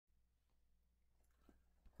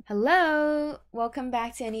Hello! Welcome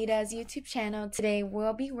back to Anita's YouTube channel. Today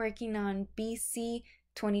we'll be working on BC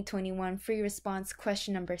 2021 free response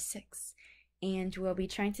question number 6. And we'll be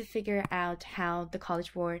trying to figure out how the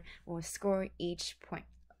College Board will score each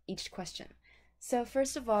question. So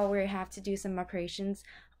first of all, we have to do some operations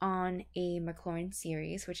on a Maclaurin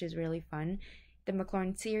series, which is really fun. The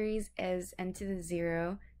Maclaurin series is n to the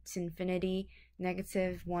 0 to infinity,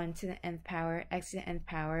 negative 1 to the nth power, x to the nth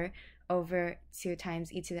power, over 2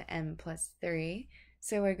 times e to the m plus 3.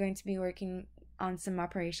 So we're going to be working on some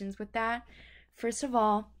operations with that. First of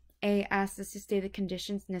all, A asks us to state the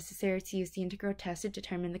conditions necessary to use the integral test to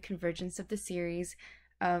determine the convergence of the series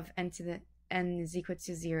of n to the n is equal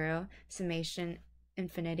to 0, summation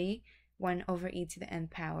infinity, 1 over e to the n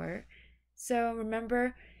power. So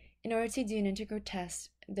remember, in order to do an integral test,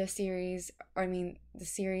 the series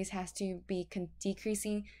has to be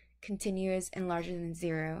decreasing, continuous, and larger than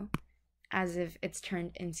 0, as if it's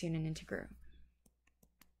turned into an integral.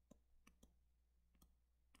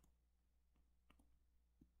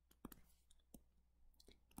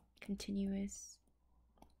 Continuous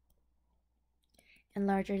and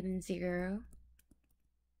larger than 0.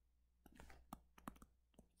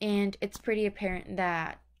 And it's pretty apparent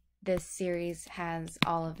that this series has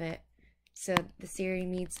all of it. So the series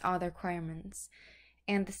meets all the requirements.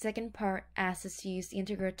 And the second part asks us to use the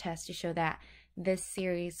integral test to show that this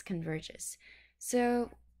series converges.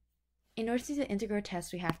 So in order to do the integral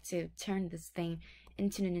test, we have to turn this thing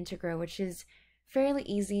into an integral, which is fairly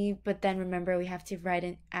easy, but then remember we have to write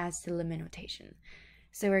it as the limit notation.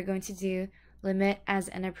 So we're going to do limit as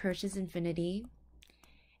n approaches infinity,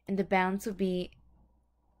 and the bounds will be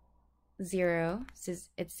 0, since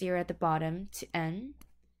it's 0 at the bottom, to n.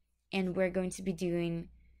 And we're going to be doing,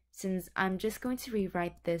 since I'm just going to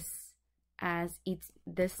rewrite this as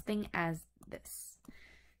this thing as this.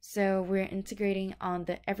 So we're integrating on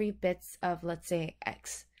the every bits of, let's say,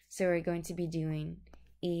 x. So we're going to be doing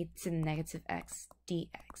e to the negative x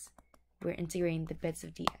dx. We're integrating the bits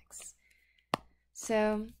of dx.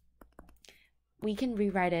 So we can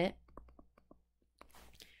rewrite it.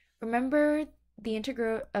 Remember, the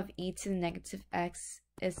integral of e to the negative x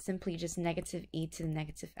is simply just negative e to the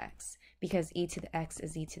negative x, because e to the x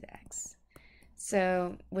is e to the x.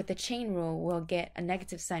 So with the chain rule, we'll get a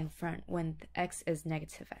negative sign front when the x is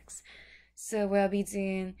negative x. So we'll be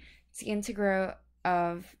doing the integral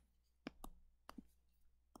of,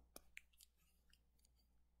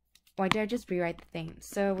 why did I just rewrite the thing?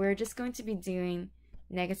 So we're just going to be doing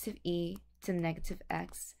negative e to negative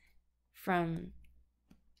x from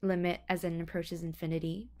limit as n approaches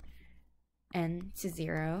infinity, n to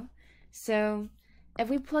 0. So if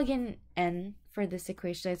we plug in n for this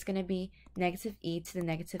equation, it's going to be negative e to the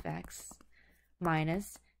negative x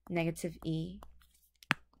minus negative e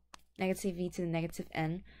to the negative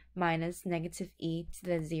n minus negative e to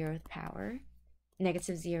the 0th power.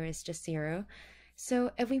 Negative 0 is just 0.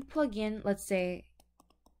 So if we plug in, let's say,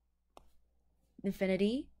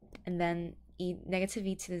 infinity, and then negative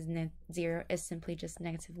e to the 0 is simply just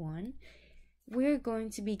negative 1, we're going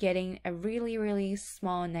to be getting a really, really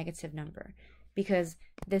small negative number, because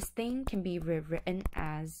this thing can be rewritten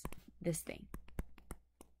as this thing.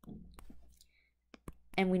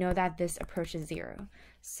 And we know that this approaches 0.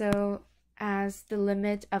 So as the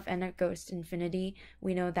limit of n goes to infinity,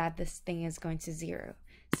 we know that this thing is going to 0.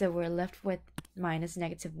 So we're left with minus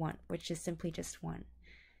negative 1, which is simply just 1.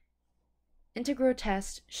 Integral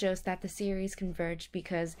test shows that the series converge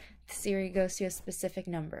because the series goes to a specific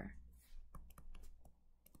number.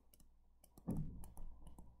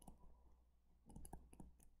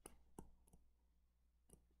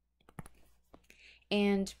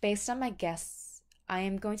 And based on my guess, I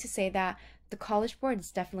am going to say that the College Board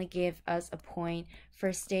definitely gave us a point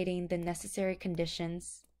for stating the necessary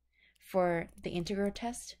conditions for the integral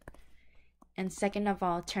test. And second of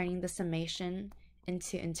all, turning the summation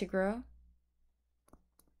into integral,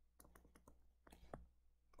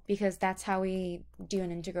 because that's how we do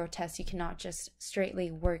an integral test. You cannot just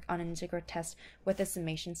straightly work on an integral test with a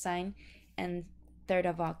summation sign. And third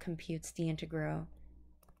of all, computes the integral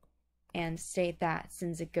and state that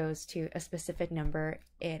since it goes to a specific number,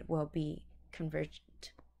 it will be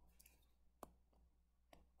convergent.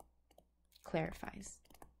 Clarifies.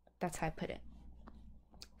 That's how I put it.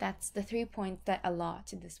 That's the 3 points that allot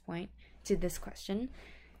to this point, to this question.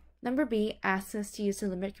 Number B asks us to use the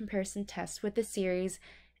limit comparison test with the series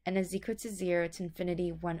n is equal to 0 to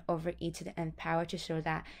infinity 1 over e to the nth power to show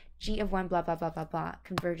that g of 1 blah blah blah blah blah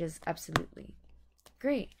converges absolutely.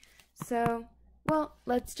 Great. So, well,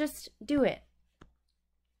 let's just do it.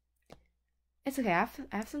 It's okay, I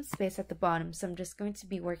have some space at the bottom, so I'm just going to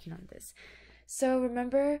be working on this. So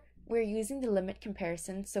remember, we're using the limit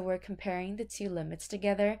comparison, so we're comparing the two limits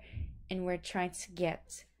together, and we're trying to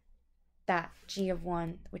get that g of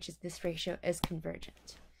 1, which is this ratio, is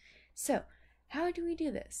convergent. So how do we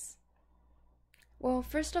do this? Well,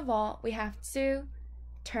 first of all, we have to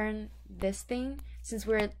turn this thing, since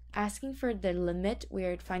we're asking for the limit,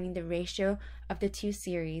 we're finding the ratio of the two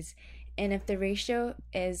series, and if the ratio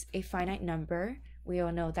is a finite number, we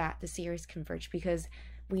all know that the series converge because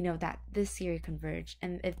we know that this series converge,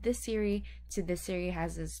 and if this series to this series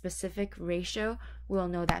has a specific ratio, we'll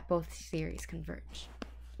know that both series converge.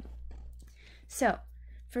 So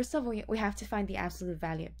first of all, we have to find the absolute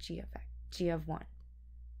value of g of 1.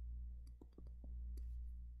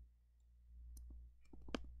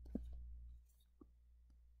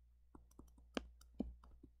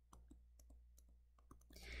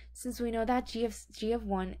 Since we know that g of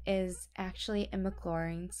 1 is actually a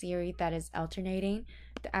Maclaurin series that is alternating,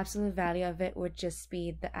 the absolute value of it would just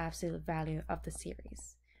be the absolute value of the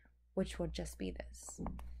series, which would just be this.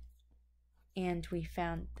 And we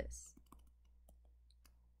found this.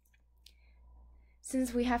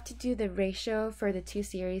 Since we have to do the ratio for the two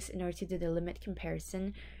series in order to do the limit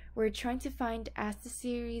comparison, we're trying to find, as the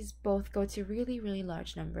series both go to really, really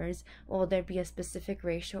large numbers, will there be a specific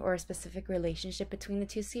ratio or a specific relationship between the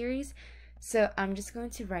two series? So I'm just going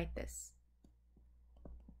to write this.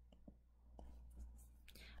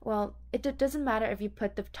 Well, it doesn't matter if you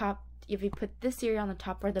put this series on the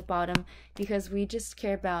top or the bottom, because we just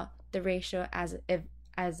care about the ratio as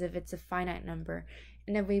if it's a finite number.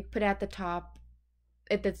 And if we put it at the top,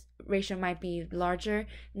 if the ratio might be larger,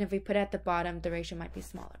 and if we put it at the bottom, the ratio might be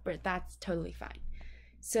smaller, but that's totally fine.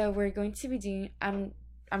 So we're going to be doing, I'm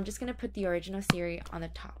just going to put the original series on the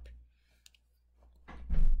top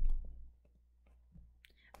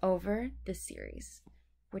over the series,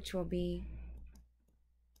 which will be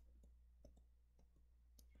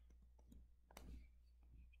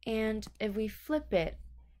and if we flip it,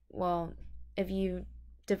 well, if you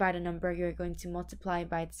divide a number, you're going to multiply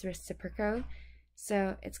by its reciprocal.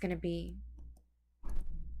 So it's going to be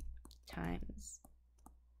times.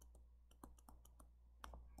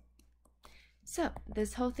 So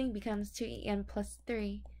this whole thing becomes 2en plus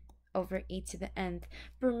 3 over e to the nth.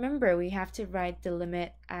 But remember, we have to write the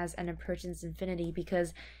limit as n approaches infinity,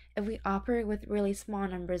 because if we operate with really small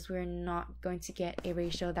numbers, we're not going to get a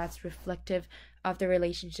ratio that's reflective of the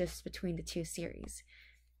relationships between the two series.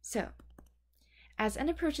 So as n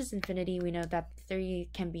approaches infinity, we know that 3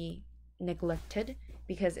 can be neglected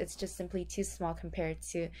because it's just simply too small compared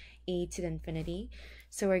to e to the infinity.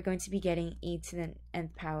 So we're going to be getting e to the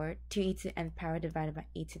nth power, 2e to the nth power divided by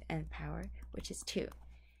e to the nth power, which is 2.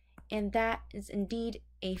 And that is indeed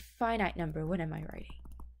a finite number. What am I writing?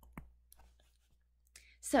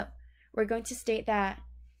 So we're going to state that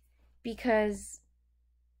because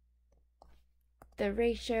the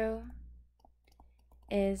ratio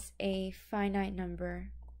is a finite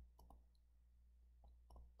number,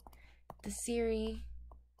 the series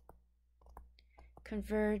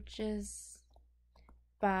converges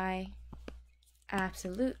by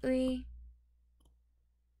absolutely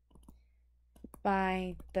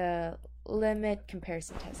by the limit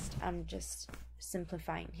comparison test. I'm just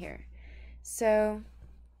simplifying here. So,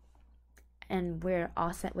 and we're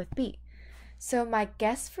all set with B. So my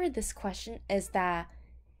guess for this question is that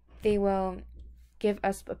they will give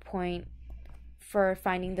us a point for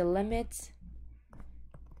finding the limit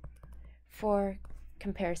for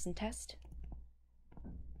comparison test,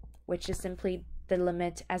 which is simply the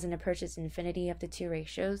limit as n approaches infinity of the two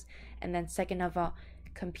ratios, and then second of all,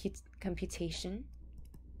 computation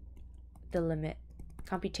of the limit.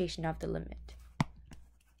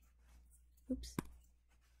 Oops.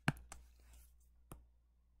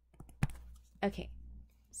 Okay,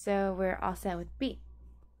 so we're all set with B.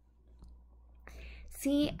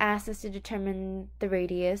 C asks us to determine the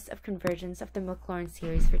radius of convergence of the Maclaurin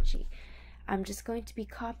series for G. I'm just going to be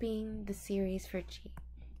copying the series for G.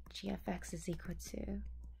 G of x is equal to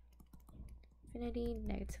infinity,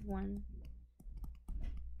 -1.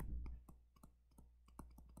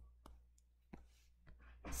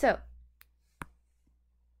 So,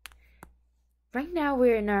 right now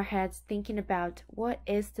we're in our heads thinking about what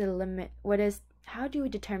is the limit, how do we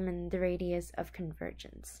determine the radius of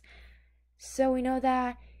convergence? So we know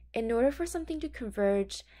that in order for something to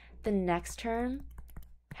converge, the next term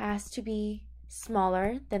has to be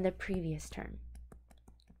smaller than the previous term,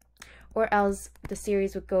 or else the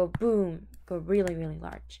series would go boom, go really, really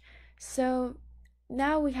large. So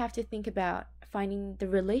now we have to think about finding the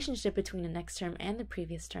relationship between the next term and the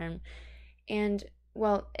previous term. And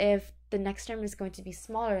well, if the next term is going to be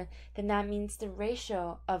smaller, then that means the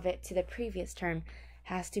ratio of it to the previous term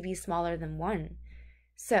has to be smaller than 1.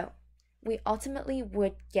 So we ultimately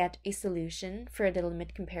would get a solution for the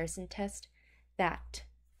limit comparison test that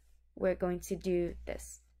we're going to do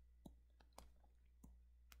this.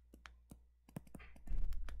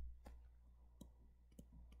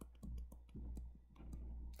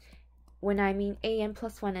 When I mean an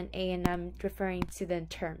plus 1 and an, I'm referring to the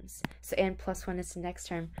terms. So an plus 1 is the next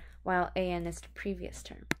term, while an is the previous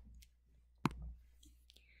term.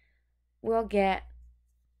 We'll get,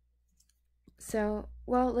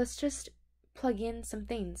 let's just plug in some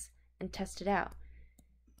things and test it out.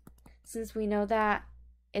 Since we know that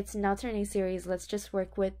it's an alternating series, let's just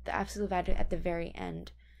work with the absolute value at the very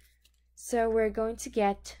end. So we're going to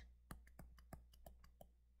get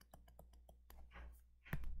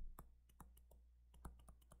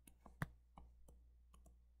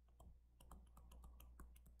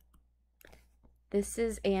this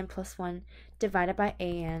is an plus 1 divided by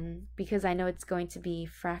an. Because I know it's going to be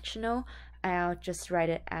fractional, I'll just write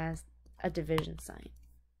it as a division sign.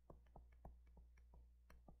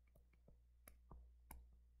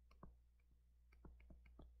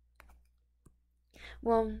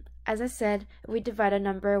 Well, as I said, if we divide a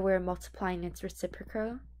number, we're multiplying its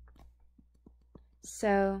reciprocal.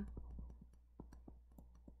 So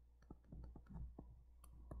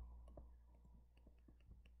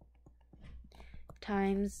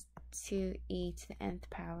times 2e to the nth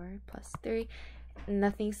power plus 3.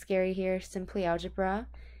 Nothing scary here, simply algebra.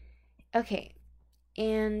 Okay,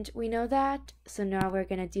 and we know that, so now we're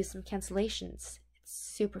going to do some cancellations. It's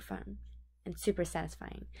super fun and super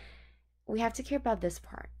satisfying. We have to care about this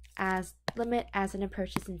part, as limit as it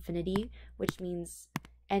approaches infinity, which means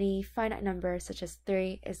any finite number such as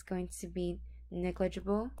 3 is going to be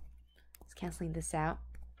negligible. Let's canceling this out.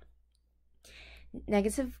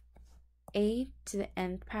 Negative a to the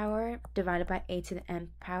nth power divided by a to the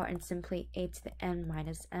nth power, and simply a to the n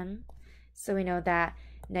minus m. So we know that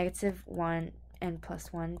negative 1 n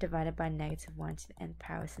plus 1 divided by negative 1 to the nth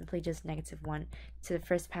power is simply just negative 1 to the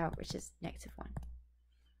first power, which is negative 1.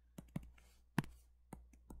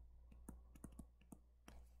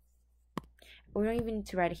 We don't even need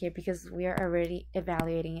to write it here because we are already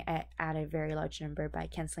evaluating it at a very large number by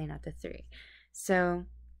canceling out the 3. So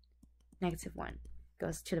negative 1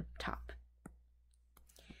 goes to the top.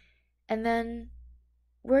 And then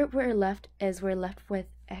where we're left with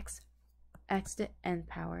x to the nth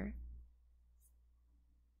power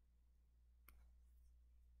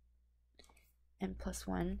n plus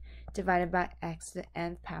 1 divided by x to the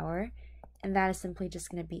nth power, and that is simply just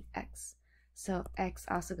going to be x. So x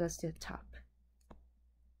also goes to the top.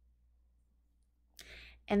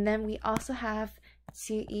 And then we also have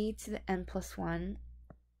 2e to the n plus 1,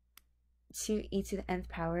 2e to the nth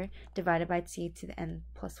power divided by 2 to the n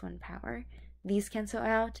plus 1 power. These cancel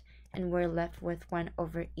out, and we're left with 1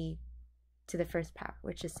 over e to the first power,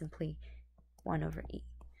 which is simply 1 over e.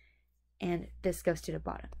 And this goes to the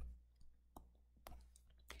bottom.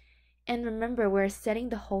 And remember, we're setting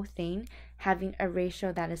the whole thing having a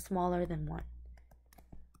ratio that is smaller than 1.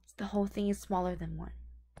 So the whole thing is smaller than 1.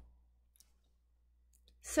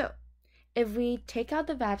 So if we take out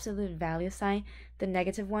the absolute value sign, the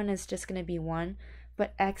negative 1 is just going to be 1,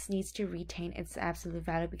 but x needs to retain its absolute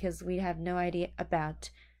value because we have no idea about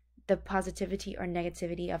the positivity or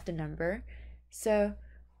negativity of the number. So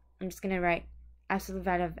I'm just going to write absolute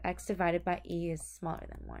value of x divided by e is smaller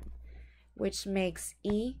than 1, which makes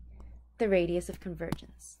e the radius of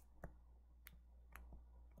convergence.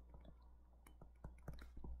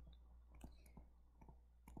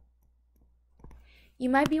 You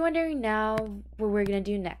might be wondering now what we're going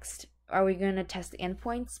to do next. Are we going to test the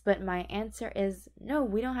endpoints? But my answer is no,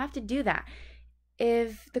 we don't have to do that.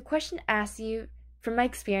 If the question asks you, from my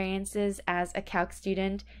experiences as a calc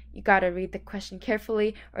student, you got to read the question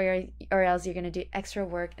carefully or else you're going to do extra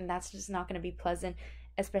work, and that's just not going to be pleasant,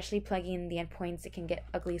 especially plugging in the endpoints. It can get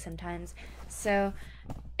ugly sometimes. So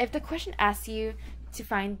if the question asks you to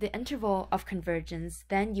find the interval of convergence,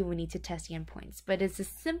 then you will need to test the endpoints. But it's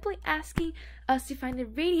just simply asking us to find the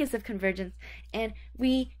radius of convergence, and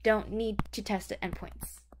we don't need to test the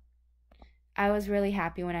endpoints. I was really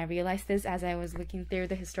happy when I realized this as I was looking through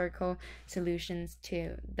the historical solutions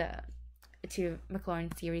to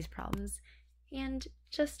Maclaurin series problems, and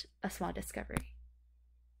just a small discovery.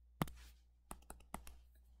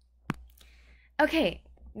 Okay,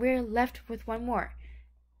 we're left with one more.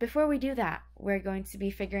 Before we do that, we're going to be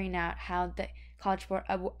figuring out how the College Board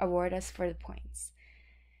award us for the points.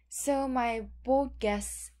 So my bold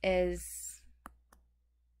guess is,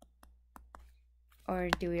 or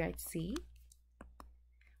do we write C?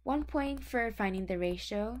 1 point for finding the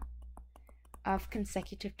ratio of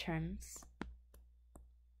consecutive terms,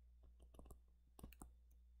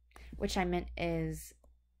 which I meant is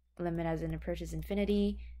limit as it approaches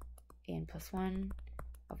infinity, an plus 1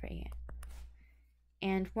 over an.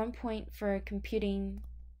 And 1 point for computing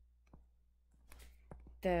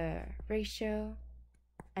the radius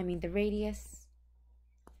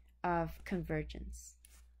of convergence.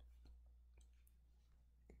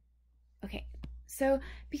 Okay, so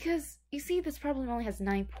because you see this problem only has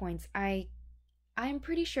 9 points, I'm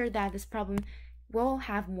pretty sure that this problem will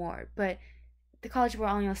have more, but the College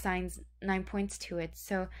Board only assigns 9 points to it,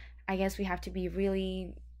 so I guess we have to be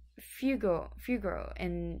really frugal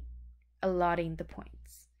in allotting the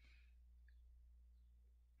points.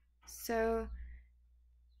 So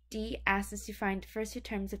D asks us to find the first 2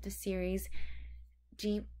 terms of the series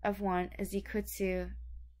g of 1 is equal to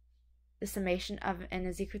the summation of n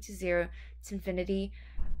is equal to 0 to infinity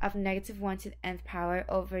of -1 to the nth power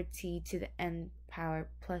over t to the n power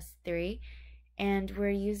plus 3, and we're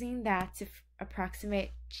using that to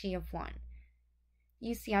approximate g of 1.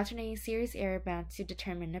 Use the alternating series error bound to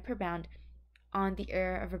determine upper bound on the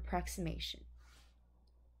error of approximation.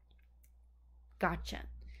 Gotcha.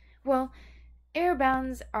 Well, error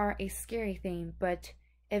bounds are a scary thing, but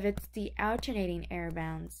if it's the alternating error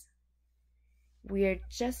bounds, we are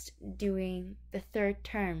just doing the 3rd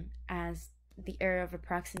term as the error of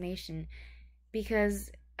approximation,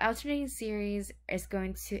 because alternating series is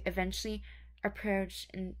going to eventually approach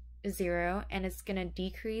 0, and it's going to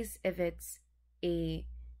decrease if it's a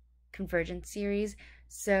convergent series.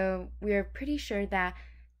 So we are pretty sure that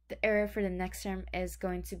the error for the next term is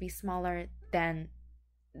going to be smaller than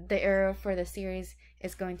the error for the series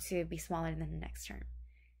is going to be smaller than the next term.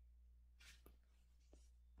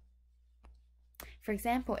 For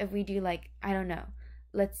example, if we do, like, I don't know,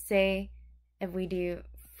 let's say if we do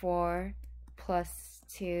 4 plus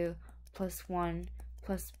 2 plus 1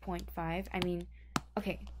 plus 0.5, I mean,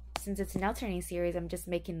 okay, since it's an alternating series, I'm just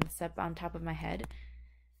making this up on top of my head.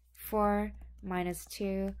 4 minus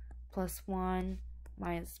 2 plus 1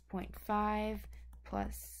 minus 0.5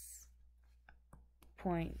 plus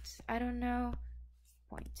I don't know,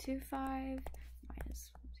 0.25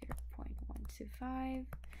 minus 0.125.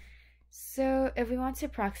 So if we want to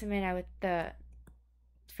approximate out with the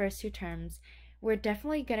first 2 terms, we're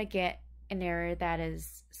definitely going to get an error that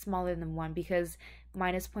is smaller than 1, because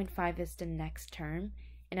minus 0.5 is the next term,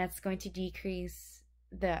 and that's going to decrease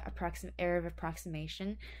the error of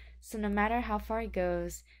approximation. So no matter how far it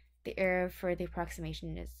goes, the error for the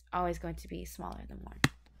approximation is always going to be smaller than 1.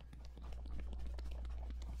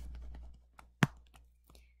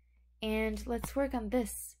 And let's work on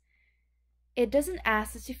this. It doesn't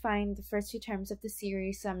ask us to find the first 2 terms of the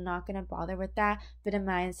series, so I'm not going to bother with that, but in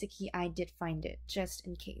my answer key I did find it, just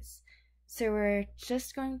in case. So we're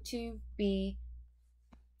just going to be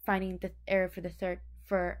finding the error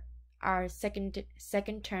for our second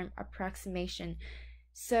term approximation.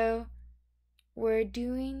 So we're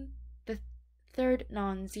doing the 3rd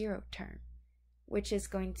non-zero term, which is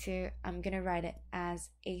going to, I'm going to write it as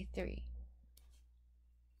A3.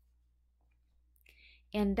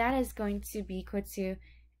 And that is going to be equal to,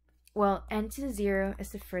 well, n to the 0 is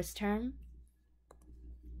the first term,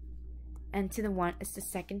 n to the 1 is the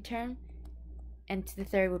second term, n to the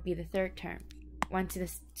 3rd would be the 3rd term. N to the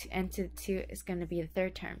 2 is going to be the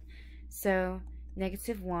 3rd term. So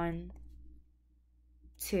 -1,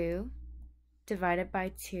 2 divided by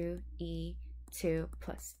 2e2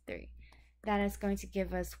 plus 3. That is going to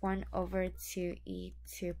give us 1 over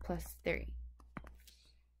 2e2 plus 3.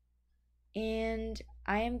 And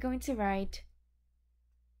I am going to write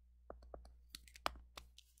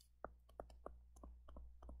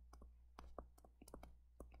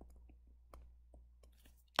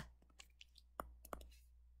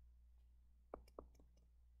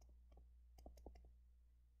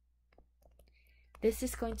this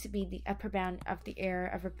is going to be the upper bound of the error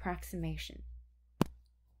of approximation.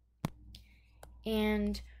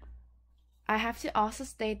 And I have to also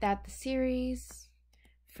state that the series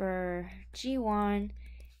for G1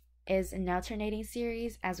 is an alternating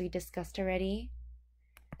series, as we discussed already,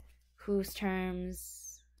 whose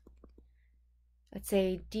terms, let's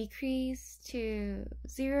say, decrease to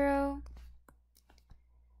 0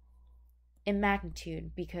 in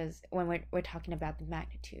magnitude, because when we're talking about the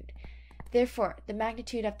magnitude. Therefore, the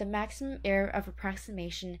magnitude of the maximum error of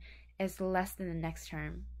approximation is less than the next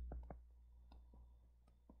term.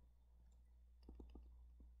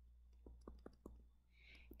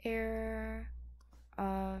 Error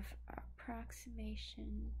of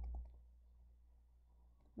approximation,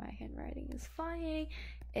 my handwriting is flying,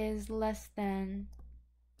 is less than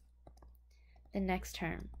the next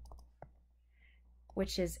term,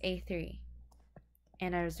 which is A3.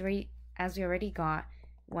 And as we already got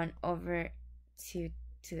 1 over 2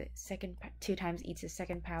 to the second, 2 times e to the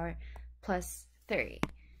second power plus 3.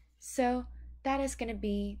 So that is going to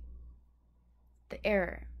be the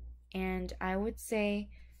error. And I would say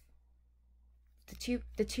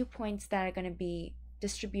the two points that are going to be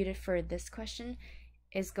distributed for this question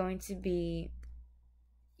is going to be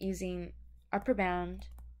using upper bound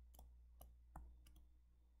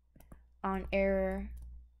on error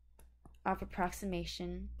of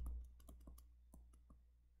approximation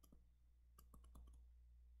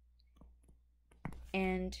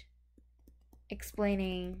and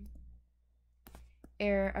explaining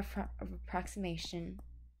error of approximation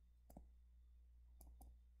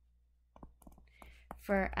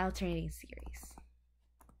for alternating series.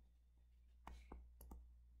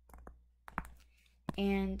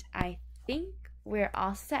 And I think we're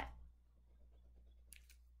all set.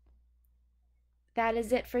 That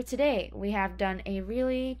is it for today. We have done a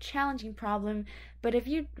really challenging problem, but if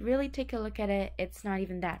you really take a look at it, it's not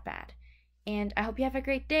even that bad. And I hope you have a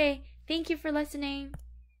great day. Thank you for listening.